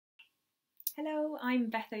Hello, I'm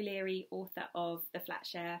Beth O'Leary, author of the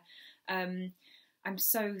Flatshare. I'm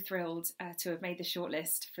so thrilled to have made the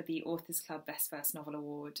shortlist for the Authors Club Best First Novel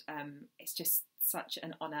Award. It's just such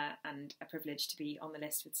an honour and a privilege to be on the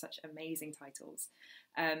list with such amazing titles.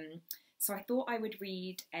 So I thought I would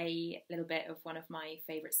read a little bit of one of my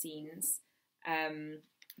favourite scenes.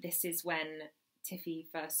 This is when Tiffy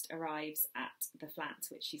first arrives at the flat,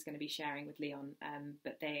 which she's going to be sharing with Leon,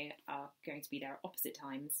 but they are going to be there at opposite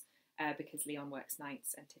times. Because Leon works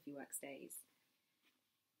nights and Tiffy works days.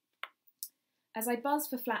 As I buzz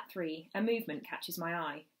for flat 3, a movement catches my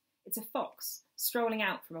eye. It's a fox, strolling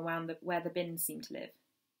out from around where the bins seem to live.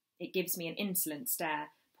 It gives me an insolent stare,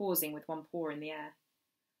 pausing with one paw in the air.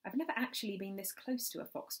 I've never actually been this close to a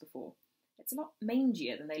fox before. It's a lot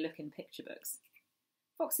mangier than they look in picture books.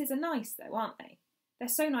 Foxes are nice though, aren't they? They're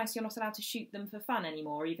so nice you're not allowed to shoot them for fun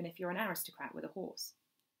anymore, even if you're an aristocrat with a horse.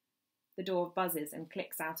 The door buzzes and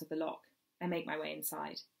clicks out of the lock. I make my way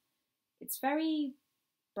inside. It's very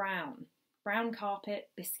brown. Brown carpet,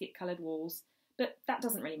 biscuit-coloured walls, but that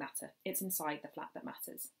doesn't really matter. It's inside the flat that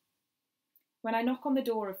matters. When I knock on the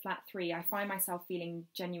door of flat 3, I find myself feeling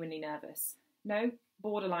genuinely nervous. No,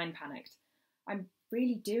 borderline panicked. I'm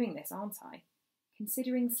really doing this, aren't I?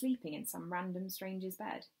 Considering sleeping in some random stranger's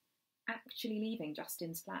bed. Actually leaving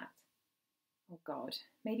Justin's flat. Oh God,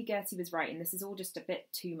 maybe Gertie was right and this is all just a bit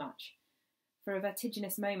too much. For a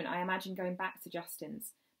vertiginous moment, I imagine going back to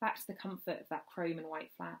Justin's, back to the comfort of that chrome and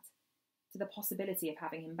white flat, to the possibility of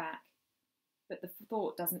having him back. But the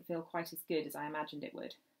thought doesn't feel quite as good as I imagined it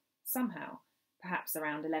would. Somehow, perhaps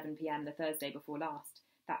around 11 p.m. the Thursday before last,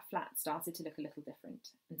 that flat started to look a little different,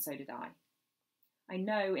 and so did I. I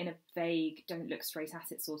know in a vague, don't look straight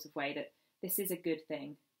at it sort of way that this is a good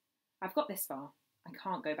thing. I've got this far. I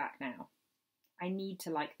can't go back now. I need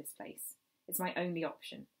to like this place. It's my only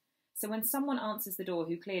option. So when someone answers the door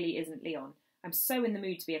who clearly isn't Leon, I'm so in the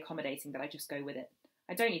mood to be accommodating that I just go with it.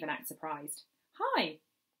 I don't even act surprised. Hi!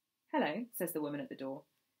 Hello, says the woman at the door.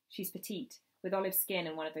 She's petite, with olive skin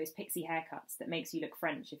and one of those pixie haircuts that makes you look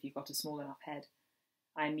French if you've got a small enough head.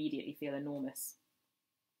 I immediately feel enormous.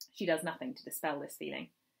 She does nothing to dispel this feeling.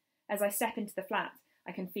 As I step into the flat,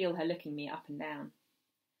 I can feel her looking me up and down.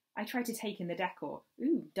 I try to take in the decor.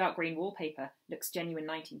 Ooh, dark green wallpaper, looks genuine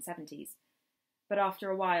 1970s. But after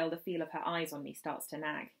a while, the feel of her eyes on me starts to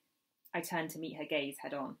nag. I turn to meet her gaze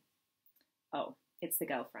head on. Oh, it's the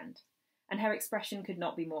girlfriend. And her expression could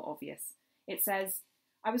not be more obvious. It says,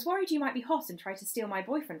 I was worried you might be hot and try to steal my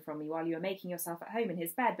boyfriend from me while you were making yourself at home in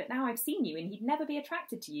his bed, but now I've seen you and he'd never be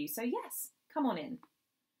attracted to you, so yes, come on in.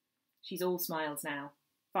 She's all smiles now.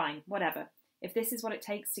 Fine, whatever. If this is what it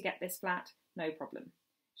takes to get this flat, no problem.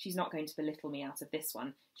 She's not going to belittle me out of this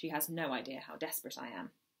one. She has no idea how desperate I am.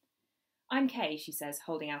 I'm Kay, she says,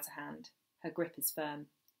 holding out a hand. Her grip is firm.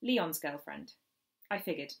 Leon's girlfriend. I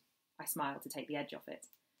figured. I smile to take the edge off it.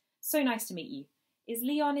 So nice to meet you. Is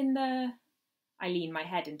Leon in the... I lean my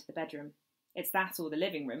head into the bedroom. It's that or the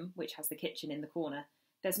living room, which has the kitchen in the corner.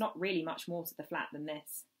 There's not really much more to the flat than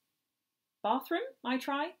this. Bathroom? I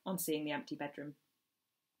try, on seeing the empty bedroom.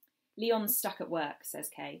 Leon's stuck at work, says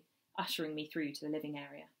Kay, ushering me through to the living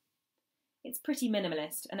area. It's pretty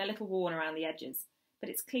minimalist and a little worn around the edges, but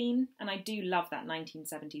it's clean and I do love that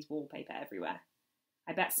 1970s wallpaper everywhere.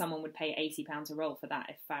 I bet someone would pay £80 a roll for that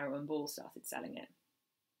if Farrow and Ball started selling it.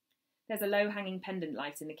 There's a low-hanging pendant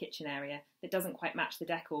light in the kitchen area that doesn't quite match the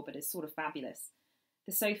decor but is sort of fabulous.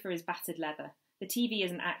 The sofa is battered leather, the TV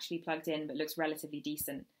isn't actually plugged in but looks relatively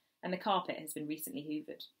decent, and the carpet has been recently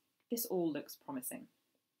hoovered. This all looks promising.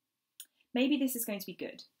 Maybe this is going to be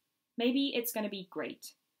good. Maybe it's going to be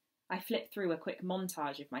great. I flip through a quick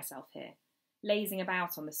montage of myself here, lazing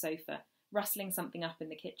about on the sofa, rustling something up in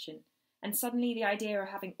the kitchen, and suddenly the idea of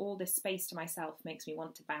having all this space to myself makes me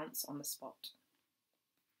want to bounce on the spot.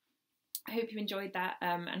 I hope you enjoyed that,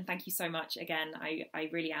 and thank you so much again. I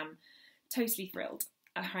really am totally thrilled.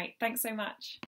 All right, thanks so much.